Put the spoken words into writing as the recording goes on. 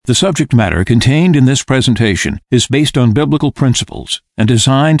The subject matter contained in this presentation is based on biblical principles and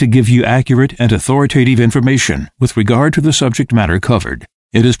designed to give you accurate and authoritative information with regard to the subject matter covered.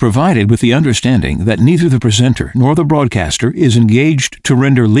 It is provided with the understanding that neither the presenter nor the broadcaster is engaged to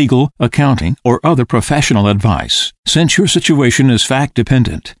render legal, accounting, or other professional advice. Since your situation is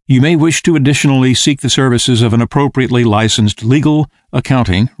fact-dependent, you may wish to additionally seek the services of an appropriately licensed legal,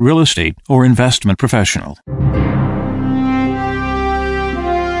 accounting, real estate, or investment professional.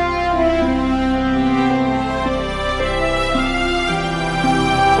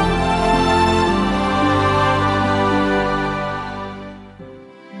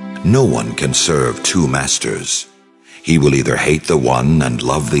 No one can serve two masters. He will either hate the one and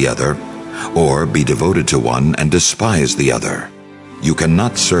love the other, or be devoted to one and despise the other. You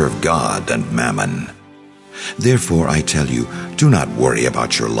cannot serve God and mammon. Therefore, I tell you, do not worry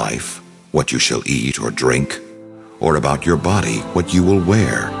about your life, what you shall eat or drink, or about your body, what you will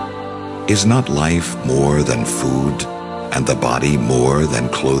wear. Is not life more than food, and the body more than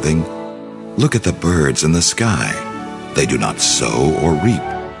clothing? Look at the birds in the sky. They do not sow or reap.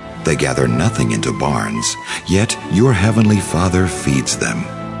 They gather nothing into barns, yet your heavenly Father feeds them.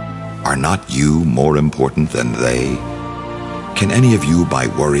 Are not you more important than they? Can any of you, by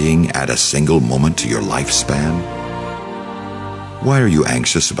worrying, add a single moment to your lifespan? Why are you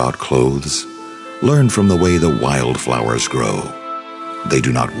anxious about clothes? Learn from the way the wildflowers grow. They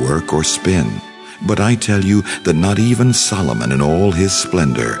do not work or spin, but I tell you that not even Solomon in all his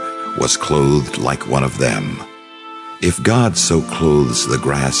splendor was clothed like one of them. If God so clothes the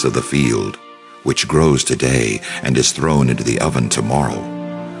grass of the field, which grows today and is thrown into the oven tomorrow,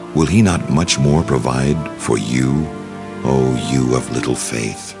 will he not much more provide for you, O you of little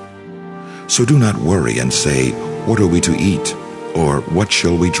faith? So do not worry and say, what are we to eat? Or what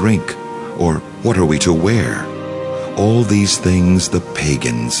shall we drink? Or what are we to wear? All these things the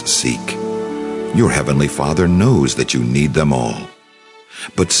pagans seek. Your heavenly Father knows that you need them all.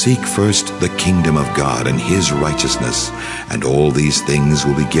 But seek first the kingdom of God and his righteousness, and all these things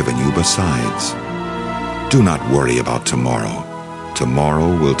will be given you besides. Do not worry about tomorrow.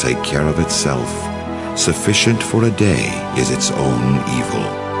 Tomorrow will take care of itself. Sufficient for a day is its own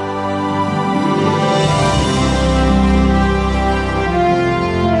evil.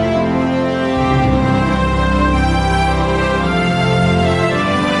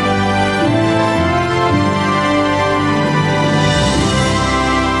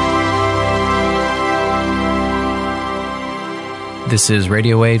 This is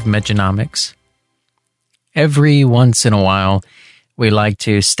Radio Wave Mejanomics. Every once in a while, we like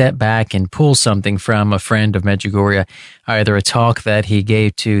to step back and pull something from a friend of Medjugorje, either a talk that he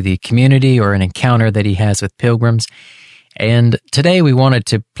gave to the community or an encounter that he has with pilgrims. And today we wanted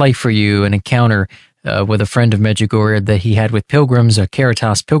to play for you an encounter with a friend of Medjugorje that he had with pilgrims, a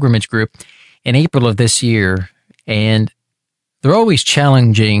Caritas pilgrimage group, in April of this year. And they're always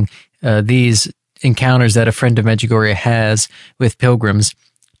challenging these encounters that a friend of Medjugorje has with pilgrims,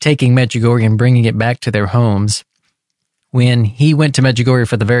 taking Medjugorje and bringing it back to their homes. When he went to Medjugorje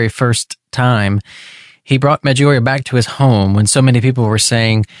for the very first time, he brought Medjugorje back to his home when so many people were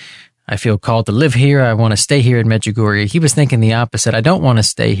saying, I feel called to live here, I want to stay here in Medjugorje. He was thinking the opposite. I don't want to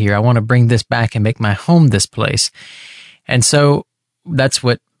stay here. I want to bring this back and make my home this place. And so that's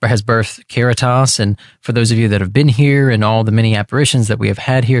what has birthed Caritas. And for those of you that have been here and all the many apparitions that we have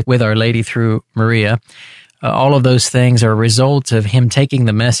had here with Our Lady through Maria, all of those things are a result of him taking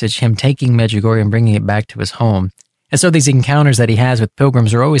the message, him taking Medjugorje and bringing it back to his home. And so these encounters that he has with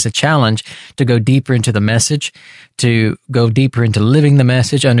pilgrims are always a challenge to go deeper into the message, to go deeper into living the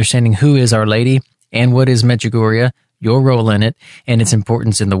message, understanding who is Our Lady and what is Medjugorje, your role in it, and its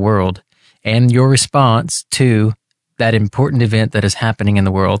importance in the world, and your response to that important event that is happening in the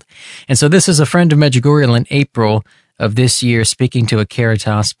world. And so this is a friend of Medjugorje in April of this year speaking to a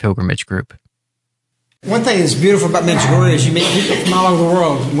Caritas pilgrimage group. One thing that's beautiful about Medjugorje is you meet people from all over the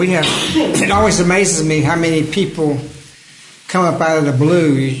world. It always amazes me how many people come up out of the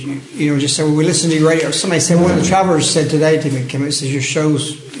blue. You know, just say, well, we listen to your radio. Somebody said, one of the travelers said today to me, it says, your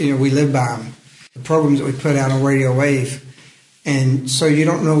shows, we live by them. The programs that we put out on Radio Wave. And so you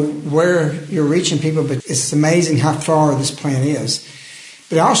don't know where you're reaching people, but it's amazing how far this plan is.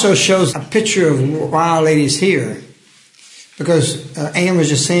 But it also shows a picture of why Our Lady is here. Because Anne was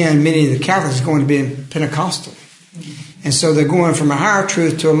just saying many of the Catholics are going to be Pentecostal. And so they're going from a higher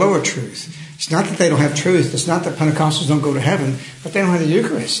truth to a lower truth. It's not that they don't have truth. It's not that Pentecostals don't go to heaven, but they don't have the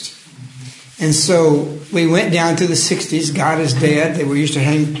Eucharist. And so we went down through the 60s. God is dead. They were used to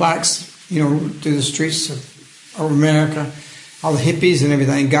hang plaques, through the streets of America. all the hippies and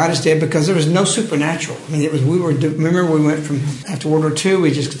everything. God is dead because there was no supernatural. I mean, remember we went from, after World War II,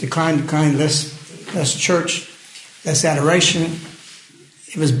 we just declined, less church, less adoration.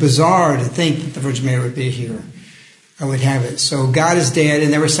 It was bizarre to think that the Virgin Mary would be here. I would have it. So God is dead,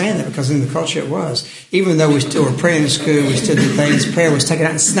 and they were saying that because in the culture it was. Even though we still were praying in school, we still did things. Prayer was taken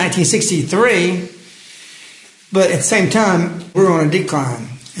out in 1963, but at the same time, we were on a decline.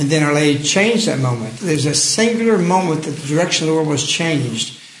 And then Our Lady changed that moment. There's a singular moment that the direction of the world was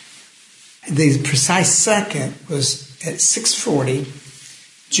changed. The precise second was at 6:40,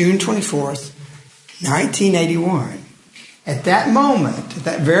 June 24th, 1981. At that moment, at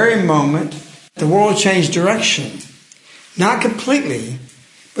that very moment, the world changed direction. Not completely,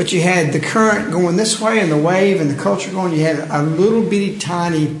 but you had the current going this way and the wave and the culture going. You had a little bitty,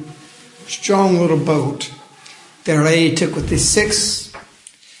 tiny, strong little boat that Our Lady took with these 6,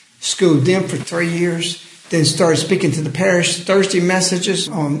 schooled them for 3 years, then started speaking to the parish Thursday messages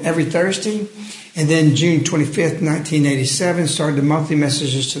on every Thursday, and then June 25th, 1987, started the monthly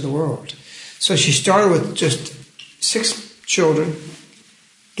messages to the world. So she started with just 6 children,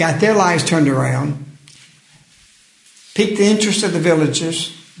 got their lives turned around, piqued the interest of the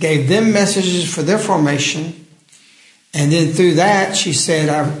villagers, gave them messages for their formation, and then through that she said,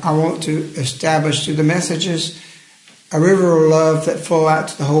 I want to establish through the messages a river of love that flow out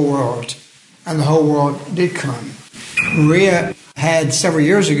to the whole world. And the whole world did come. Maria had several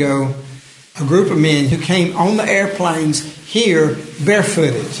years ago a group of men who came on the airplanes here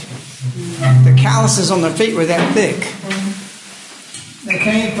barefooted. The calluses on their feet were that thick. They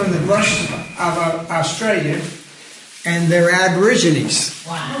came from the brush of Australia, and they were Aborigines.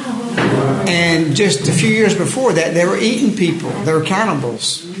 Wow. And just a few years before that, they were eating people. They were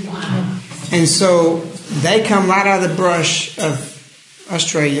cannibals. Wow. And so they come right out of the brush of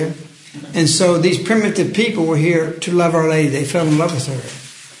Australia. And so these primitive people were here to love Our Lady. They fell in love with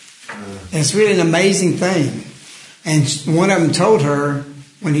her. And it's really an amazing thing. And one of them told her,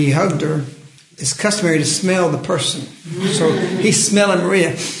 when he hugged her, it's customary to smell the person. So he's smelling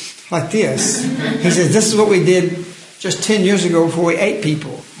Maria like this. He says, this is what we did just 10 years ago before we ate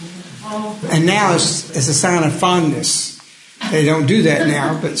people. And now it's a sign of fondness. They don't do that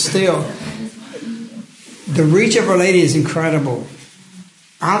now, but still. The reach of Our Lady is incredible.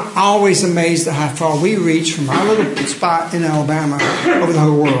 I'm always amazed at how far we reach from our little spot in Alabama over the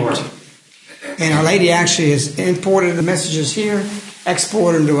whole world. And Our Lady actually has imported the messages here,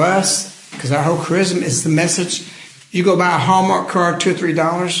 exported them to us, because our whole charisma is the message. You go buy a Hallmark card, $2 or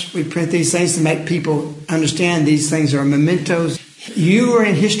 $3. We print these things to make people understand these things are mementos. You are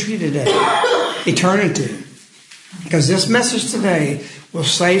in history today, eternity. Because this message today will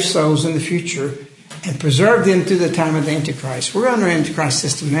save souls in the future and preserve them through the time of the Antichrist. We're under an Antichrist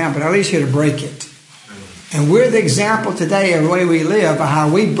system now, but Our Lady's here to break it. And we're the example today of the way we live, of how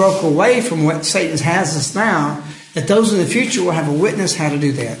we broke away from what Satan has us now, that those in the future will have a witness how to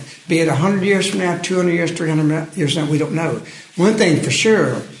do that. Be it 100 years from now, 200 years, 300 years from now, we don't know. One thing for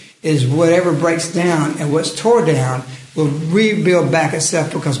sure is whatever breaks down and what's tore down will rebuild back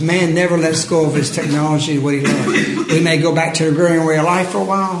itself, because man never lets go of his technology, what he learned. We may go back to the Gregorian way of life for a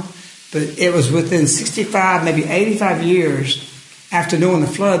while, but it was within 65, maybe 85 years after knowing the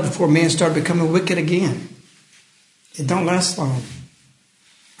flood before man started becoming wicked again. It don't last long.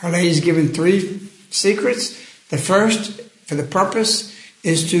 Our Lady's given 3 secrets. The first, for the purpose,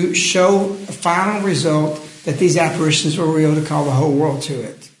 is to show a final result that these apparitions were real, to call the whole world to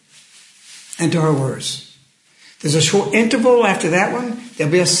it and to her words. There's a short interval after that one.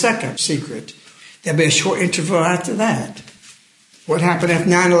 There'll be a second secret. There'll be a short interval after that. What happened after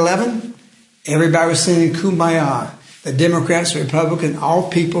 9/11? Everybody was singing Kumbaya. The Democrats, the Republicans, all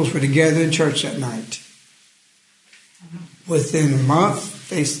peoples were together in church that night. Within a month,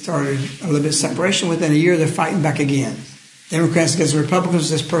 they started a little bit of separation. Within a year, they're fighting back again. Democrats against the Republicans,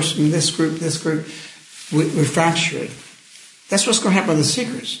 this person, this group, we're fractured. That's what's going to happen with the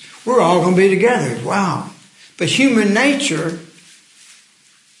secrets. We're all going to be together. Wow. But human nature,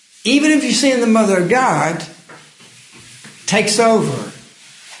 even if you're seeing the Mother of God, takes over.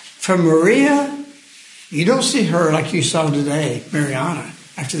 From Maria, you don't see her like you saw today, Mariana,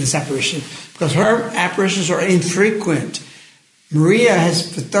 after this apparition, because her apparitions are infrequent. Maria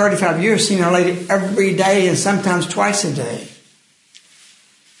has, for 35 years, seen Our Lady every day and sometimes twice a day.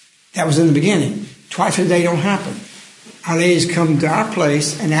 That was in the beginning. Twice a day don't happen. Our Lady's come to our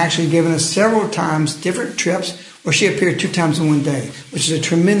place and actually given us several times different trips where she appeared 2 times in one day, which is a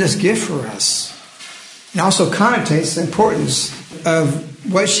tremendous gift for us. And also connotates the importance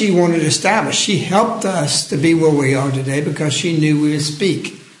of what she wanted to establish. She helped us to be where we are today because she knew we would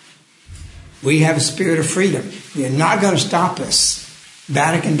speak. We have a spirit of freedom. You're not going to stop us.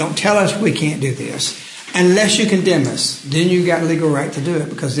 Vatican, don't tell us we can't do this. Unless you condemn us, then you got legal right to do it,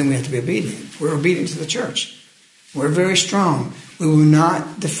 because then we have to be obedient. We're obedient to the church. We're very strong. We will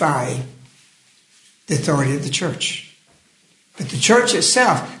not defy the authority of the church. But the church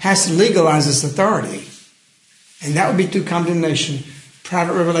itself has to legalize its authority. And that would be through condemnation.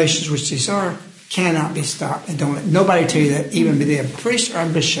 Private revelations, which these are, cannot be stopped. And don't let nobody tell you that, even be they a priest or a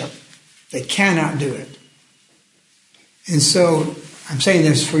bishop. They cannot do it. And so I'm saying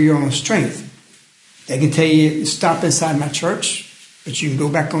this for your own strength. They can tell you, stop inside my church, but you can go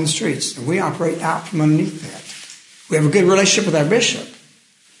back on the streets. And we operate out from underneath that. We have a good relationship with our bishop.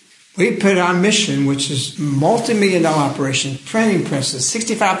 We put our mission, which is a multi-million-dollar operation, printing presses,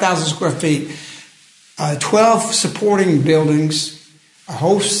 65,000 square feet, 12 supporting buildings, a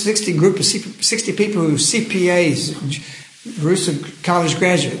whole 60 people who are CPAs, Jerusalem College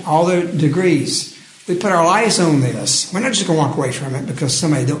graduate, all their degrees. We put our lives on this. We're not just going to walk away from it because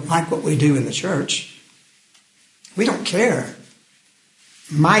somebody don't like what we do in the church. We don't care.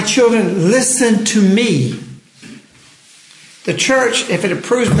 My children, listen to me. The church, if it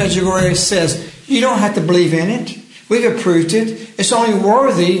approves Medjugorje, says, you don't have to believe in it. We've approved it. It's only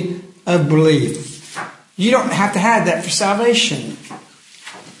worthy of belief. You don't have to have that for salvation.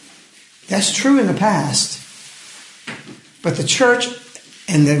 That's true in the past. But the church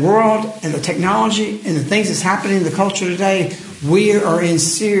and the world and the technology and the things that's happening in the culture today, we are in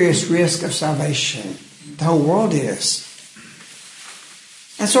serious risk of salvation. The whole world is.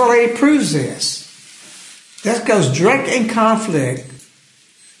 And so Our Lady proves this. That goes direct in conflict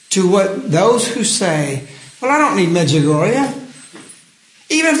to what those who say, well, I don't need Medjugorje.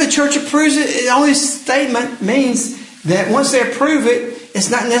 Even if the church approves it, the only statement means that once they approve it, it's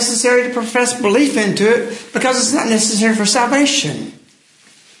not necessary to profess belief into it because it's not necessary for salvation.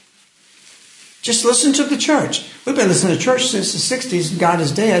 Just listen to the church. We've been listening to church since the 60s. God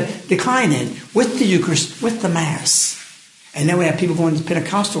is dead, declining with the Eucharist, with the Mass. And now we have people going to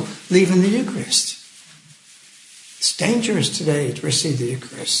Pentecostal, leaving the Eucharist. It's dangerous today to receive the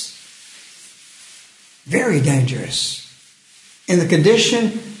Eucharist. Very dangerous. In the condition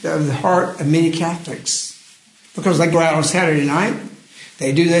of the heart of many Catholics. Because they go out on Saturday night,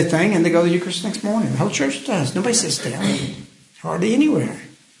 they do their thing, and they go to the Eucharist next morning. The whole church does. Nobody sits down. Hardly anywhere.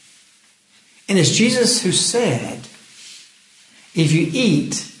 And it's Jesus who said, if you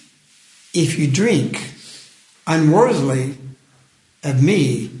eat, if you drink unworthily of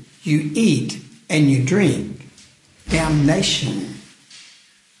me, you eat and you drink damnation.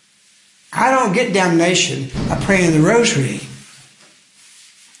 I don't get damnation by praying the rosary.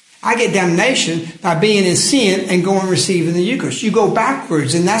 I get damnation by being in sin and going and receiving the Eucharist. You go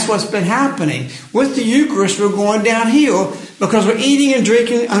backwards, and that's what's been happening. With the Eucharist, we're going downhill because we're eating and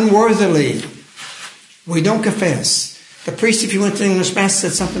drinking unworthily. We don't confess. The priest, if you went to the English Mass,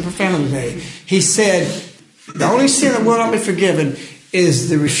 said something profound today. He said, the only sin that will not be forgiven is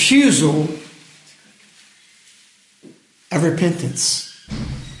the refusal of repentance.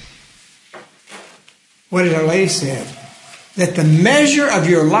 What did Our Lady say? That the measure of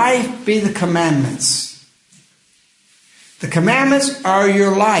your life be the commandments. The commandments are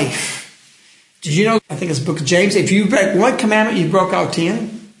your life. Did you know, I think it's the book of James, if you break one commandment, you broke all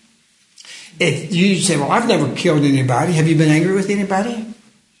 10. If you say, well, I've never killed anybody. Have you been angry with anybody?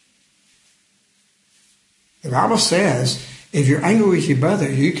 The Bible says, if you're angry with your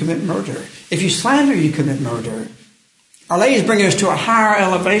brother, you commit murder. If you slander, you commit murder. Our Lady is bringing us to a higher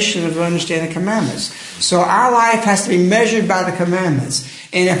elevation of understanding commandments. So our life has to be measured by the commandments.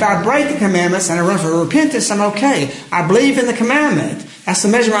 And if I break the commandments and I run for repentance, I'm okay. I believe in the commandment. That's the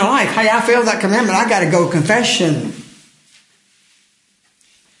measure of my life. Hey, I failed that commandment. I got to go to confession.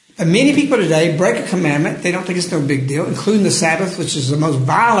 But many people today break a commandment. They don't think it's no big deal, including the Sabbath, which is the most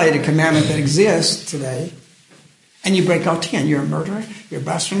violated commandment that exists today. And you break all 10. You're a murderer. You're a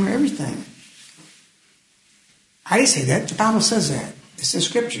blasphemer. Everything. I didn't say that. The Bible says that. It's in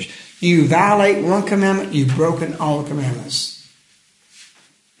Scriptures. You violate one commandment, you've broken all the commandments.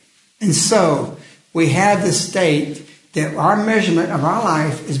 And so, we have the state that our measurement of our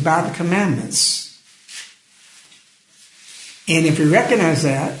life is by the commandments. And if we recognize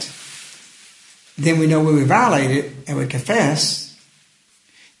that, then we know when we violate it and we confess,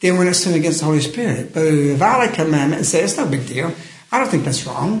 then we're not sinning against the Holy Spirit. But if we violate commandment and say, it's no big deal, I don't think that's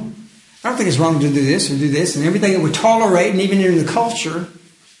wrong. I don't think it's wrong to do this or do this, and everything that we tolerate, and even in the culture,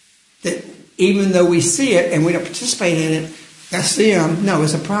 that even though we see it and we don't participate in it, that's them. No,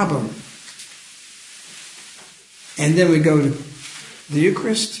 it's a problem. And then we go to the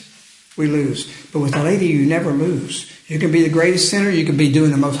Eucharist, we lose. But with Our Lady, you never lose. You can be the greatest sinner. You can be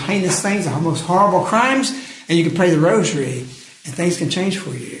doing the most heinous things, the most horrible crimes, and you can pray the rosary, and things can change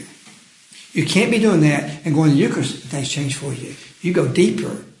for you. You can't be doing that and going to the Eucharist and things change for you. You go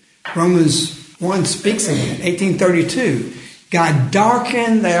deeper. Romans 1 speaks of it, 1832. God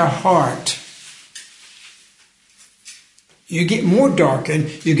darkened their heart. You get more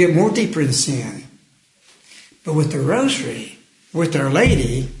darkened, you get more deeper in sin. But with the rosary, with Our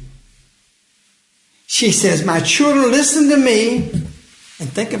Lady, she says, my children, listen to me. And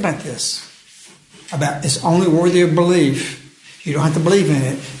think about this. About it's only worthy of belief. You don't have to believe in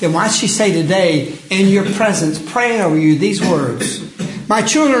it. Then why does she say today, in your presence, praying over you, these words? My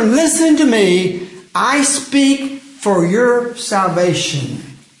children, listen to me. I speak for your salvation.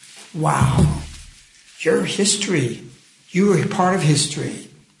 Wow. Your history. You are part of history.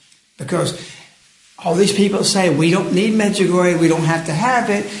 Because all these people say, we don't need Medjugorje, we don't have to have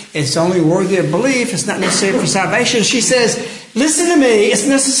it. It's only worthy of belief. It's not necessary for salvation. She says, listen to me. It's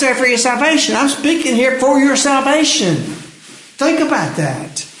necessary for your salvation. I'm speaking here for your salvation. Think about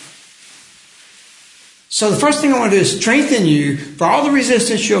that. So the first thing I want to do is strengthen you for all the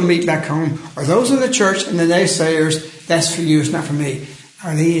resistance you'll meet back home, or those in the church and the naysayers. That's for you. It's not for me.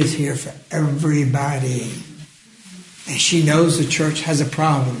 Our Lady is here for everybody. And she knows the church has a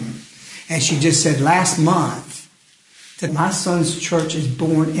problem. And she just said last month that my son's church is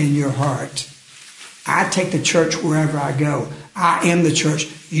born in your heart. I take the church wherever I go. I am the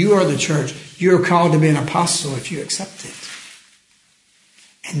church. You are the church. You're called to be an apostle if you accept it.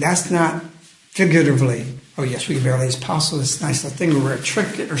 And that's not figuratively, oh yes, we can be Our Lady's apostle. This nice little thing where we're a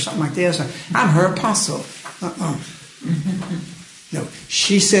trinket or something like this. I'm her apostle. No,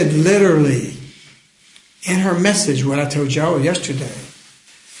 she said literally in her message, what I told y'all yesterday,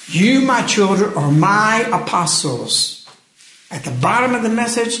 you, my children, are my apostles. At the bottom of the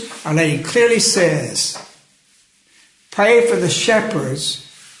message, Our Lady clearly says, pray for the shepherds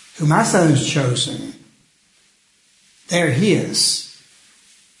who my son has chosen. They're his.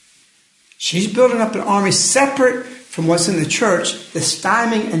 She's building up an army separate from what's in the church that's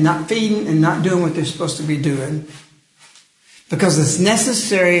stymieing and not feeding and not doing what they're supposed to be doing. Because it's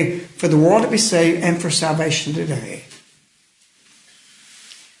necessary for the world to be saved and for salvation today.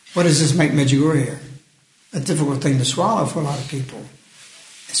 What does this make Medjugorje? A difficult thing to swallow for a lot of people,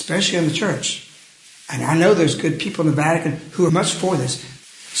 especially in the church. And I know there's good people in the Vatican who are much for this.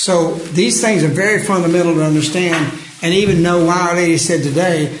 So these things are very fundamental to understand and even know why Our Lady said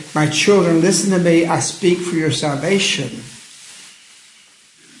today, my children, listen to me, I speak for your salvation.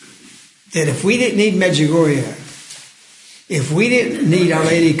 That if we didn't need Medjugorje, if we didn't need Our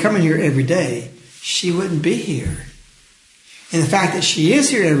Lady coming here every day, she wouldn't be here. And the fact that she is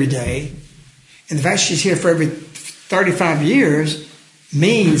here every day, and the fact she's here for every 35 years,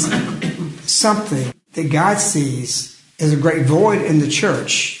 means something that God sees as a great void in the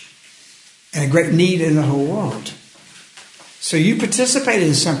church and a great need in the whole world. So you participated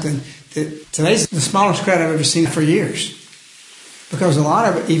in something that today's the smallest crowd I've ever seen for years. Because a lot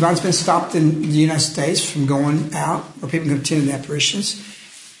of Yvonne's been stopped in the United States from going out where people can attend the apparitions.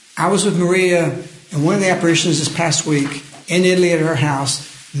 I was with Maria in one of the apparitions this past week in Italy at her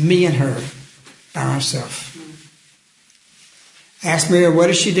house, me and her by herself. I asked Maria, what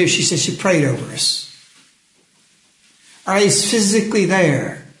did she do? She said she prayed over us. Our Lady's physically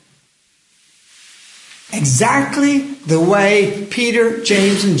there. Exactly the way Peter,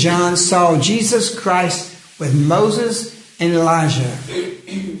 James, and John saw Jesus Christ with Moses and Elijah.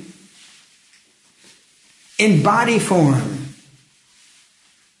 In body form.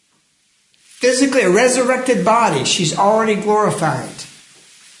 Physically, a resurrected body. She's already glorified.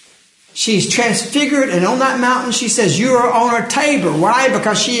 She's transfigured, and on that mountain she says, you are on a table. Why?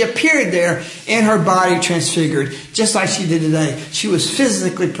 Because she appeared there in her body transfigured, just like she did today. She was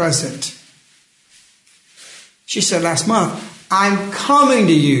physically present. She said last month, I'm coming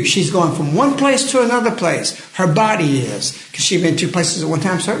to you. She's going from one place to another place. Her body is. Because she's been two places at one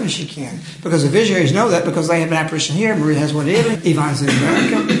time, certainly she can. Because the visionaries know that because they have an apparition here. Maria has one in Italy. Yvonne's in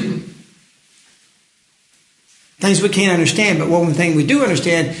America. Things we can't understand, but one thing we do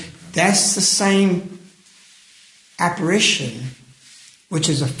understand, that's the same apparition, which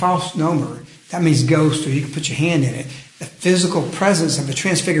is a false number. That means ghost, or you can put your hand in it. The physical presence of the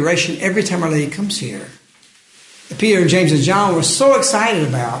transfiguration every time Our Lady comes here. The Peter and James and John were so excited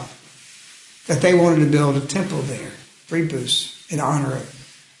about that they wanted to build a temple there, Rebus, in honor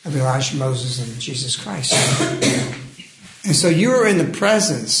of Elijah, Moses, and Jesus Christ. And so you were in the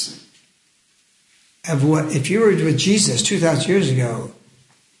presence of what, if you were with Jesus 2,000 years ago,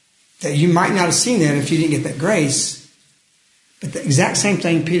 that you might not have seen that if you didn't get that grace. But the exact same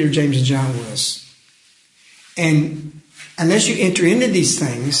thing Peter, James, and John was. And unless you enter into these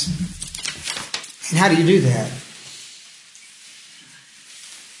things, and how do you do that?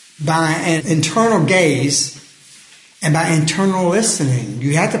 By an internal gaze and by internal listening.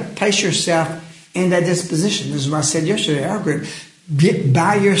 You have to place yourself in that disposition. This is what I said yesterday, our group. Get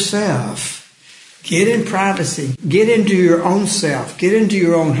by yourself. Get in privacy. Get into your own self. Get into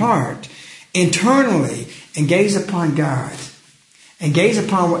your own heart. Internally, and gaze upon God. And gaze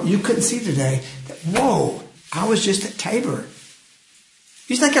upon what you couldn't see today. That, whoa, I was just at Tabor.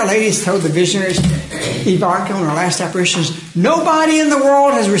 You think our ladies told the visionaries, Eve Arco in our last apparitions, nobody in the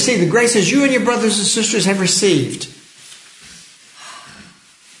world has received the graces you and your brothers and sisters have received.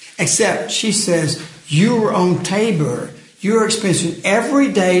 Except, she says, you were on Tabor. You are experiencing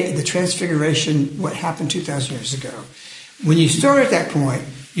every day at the Transfiguration what happened 2,000 years ago. When you start at that point,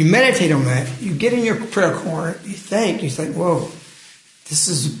 you meditate on that, you get in your prayer corner, you think, whoa, this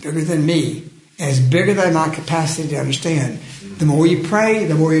is bigger than me. And it's bigger than my capacity to understand. The more you pray,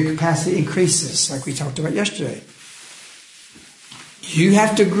 the more your capacity increases, like we talked about yesterday. You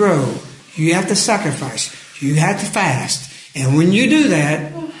have to grow. You have to sacrifice. You have to fast. And when you do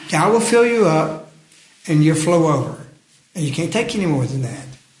that, God will fill you up and you'll flow over. And you can't take any more than that.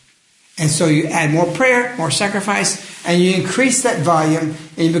 And so you add more prayer, more sacrifice, and you increase that volume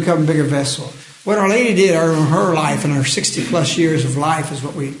and you become a bigger vessel. What Our Lady did in her life, in her 60 plus years of life, is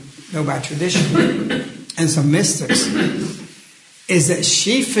what we know by tradition and some mystics, is that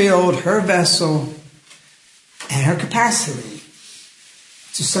she filled her vessel and her capacity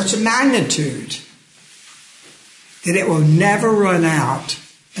to such a magnitude that it will never run out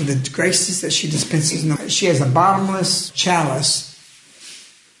of the graces that she dispenses. She has a bottomless chalice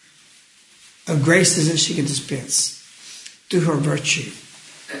of graces that she can dispense through her virtue.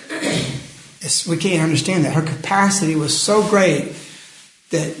 We can't understand that. Her capacity was so great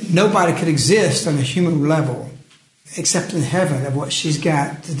that nobody could exist on a human level except in heaven of what she's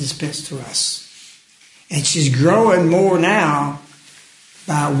got to dispense to us. And she's growing more now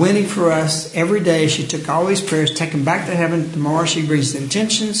by winning for us every day. She took all these prayers, take them back to heaven. Tomorrow she brings the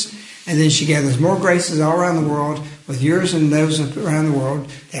intentions, and then she gathers more graces all around the world with yours and those around the world,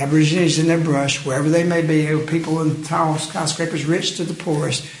 the Aborigines in their brush, wherever they may be, people in tall skyscrapers, rich to the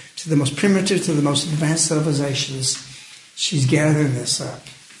poorest, to the most primitive, to the most advanced civilizations. She's gathering this up.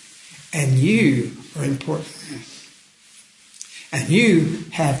 And you are important. And you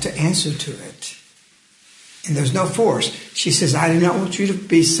have to answer to it. And there's no force. She says, I do not want you to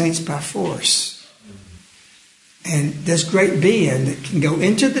be saints by force. And this great being that can go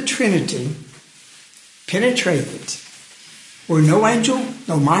into the Trinity, penetrate it, where no angel,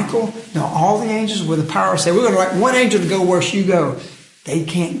 no Michael, no all the angels with the power say, we're going to like one angel to go where she go. They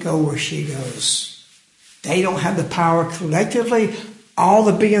can't go where she goes. They don't have the power collectively, all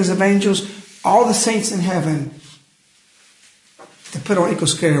the billions of angels, all the saints in heaven, to put on equal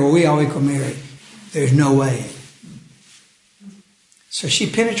scale where we all equal Mary. There's no way. So she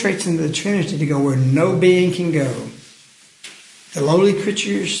penetrates into the Trinity to go where no being can go. The lowly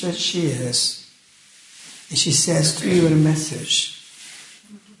creature that she is. And she says to you in a message,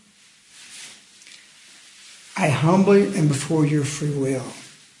 I humbly am before your free will.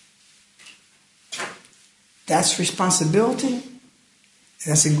 That's responsibility.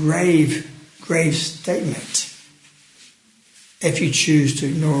 That's a grave, grave statement if you choose to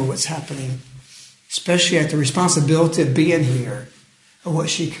ignore what's happening, especially at the responsibility of being here, of what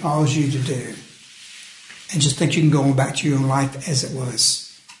she calls you to do, and just think you can go on back to your own life as it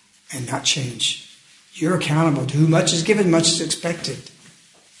was and not change. You're accountable to who much is given, much is expected.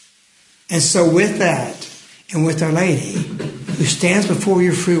 And so with that, and with Our Lady, who stands before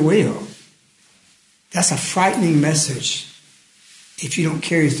your free will, that's a frightening message if you don't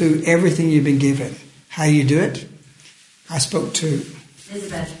carry through everything you've been given. How do you do it? I spoke to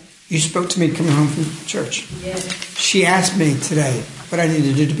Elizabeth. You spoke to me coming home from church. Yes. She asked me today what I need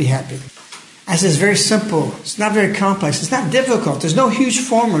to do to be happy. I said, it's very simple. It's not very complex. It's not difficult. There's no huge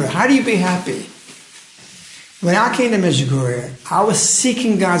formula. How do you be happy? When I came to Medjugorje, I was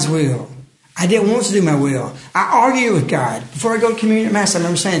seeking God's will. I didn't want to do my will. I argued with God. Before I go to communion mass, I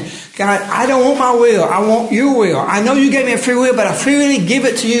remember saying, God, I don't want my will. I want your will. I know you gave me a free will, but I freely give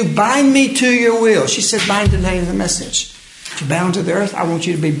it to you. Bind me to your will. She said, bind today in the message. If you're bound to the earth, I want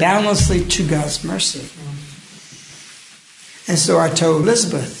you to be boundlessly to God's mercy. And so I told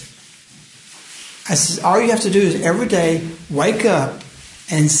Elizabeth, I said, all you have to do is every day wake up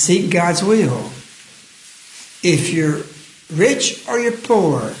and seek God's will. If you're rich or you're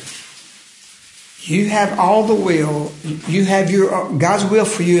poor, you have all the will. You have God's will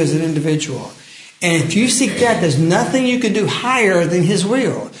for you as an individual. And if you seek that, there's nothing you can do higher than His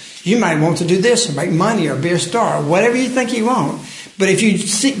will. You might want to do this or make money or be a star, whatever you think you want. But if you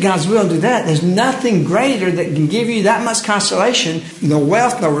seek God's will and do that, there's nothing greater that can give you that much consolation. No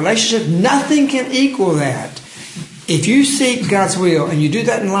wealth, no relationship, nothing can equal that. If you seek God's will and you do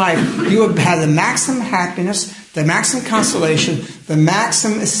that in life, you will have the maximum happiness, the maximum consolation, the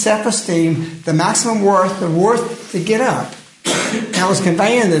maximum self-esteem, the maximum worth, the worth to get up. I was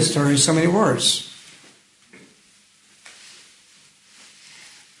conveying this story in so many words.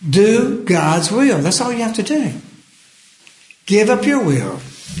 Do God's will. That's all you have to do. Give up your will.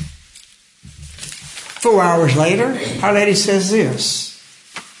 4 hours later, Our Lady says this.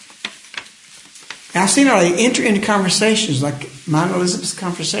 I've seen Our Lady enter into conversations like mine and Elizabeth's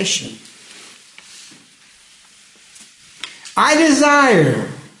conversation. I desire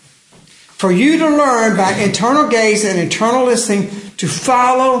for you to learn by internal gaze and internal listening to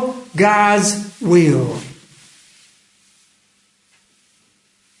follow God's will.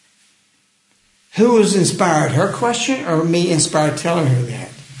 Who was inspired? Her question or me inspired telling her that?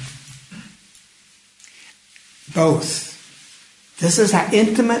 Both. This is how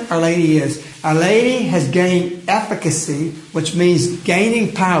intimate Our Lady is. Our Lady has gained efficacy, which means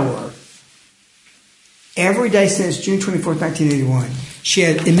gaining power, every day since June 24, 1981. She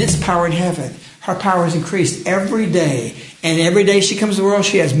had immense power in heaven. Her power has increased every day. And every day she comes to the world,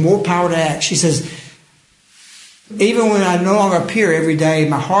 she has more power to act. She says, even when I no longer appear every day,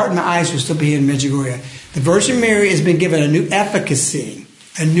 my heart and my eyes will still be in Medjugorje. The Virgin Mary has been given a new efficacy,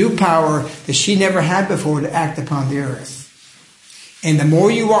 a new power that she never had before to act upon the earth. And the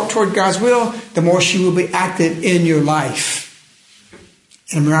more you walk toward God's will, the more she will be active in your life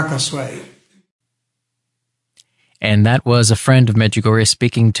in a miraculous way. And that was a friend of Medjugorje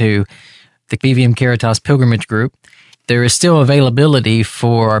speaking to the BVM Caritas pilgrimage group. There is still availability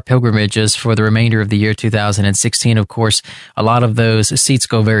for our pilgrimages for the remainder of the year 2016. Of course, a lot of those seats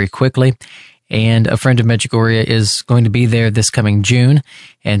go very quickly. And a friend of Medjugorje is going to be there this coming June.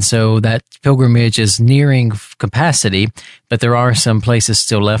 And so that pilgrimage is nearing capacity, but there are some places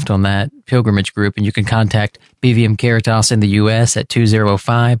still left on that pilgrimage group. And you can contact BVM Caritas in the U.S. at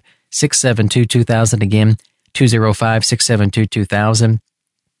 205-672-2000. Again, 205-672-2000.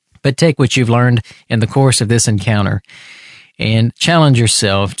 But take what you've learned in the course of this encounter and challenge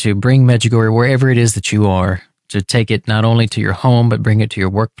yourself to bring Medjugorje wherever it is that you are, to take it not only to your home, but bring it to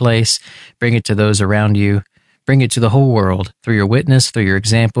your workplace, bring it to those around you, bring it to the whole world through your witness, through your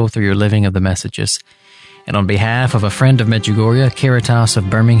example, through your living of the messages. And on behalf of a friend of Medjugorje, Caritas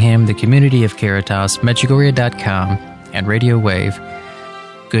of Birmingham, the community of Caritas, Medjugorje.com, and Radio Wave,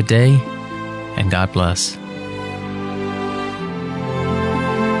 good day and God bless.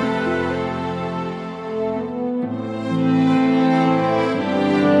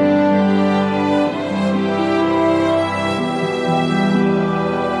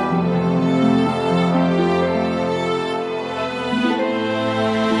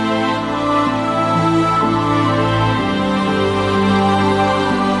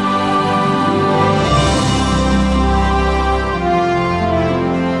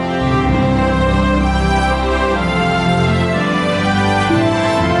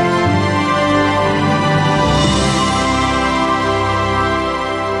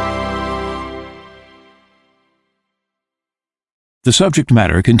 The subject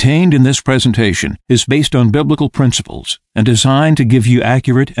matter contained in this presentation is based on biblical principles and designed to give you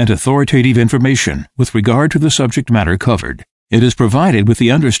accurate and authoritative information with regard to the subject matter covered. It is provided with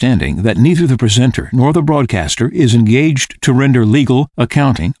the understanding that neither the presenter nor the broadcaster is engaged to render legal,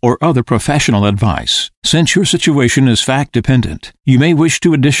 accounting, or other professional advice. Since your situation is fact-dependent, you may wish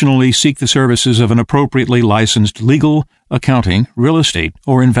to additionally seek the services of an appropriately licensed legal, accounting, real estate,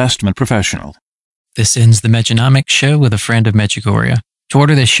 or investment professional. This ends the Mejanomics Show with a friend of Medjugorje. To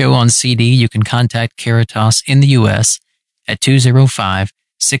order this show on CD, you can contact Caritas in the U.S. at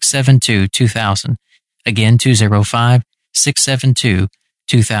 205-672-2000. Again,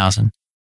 205-672-2000.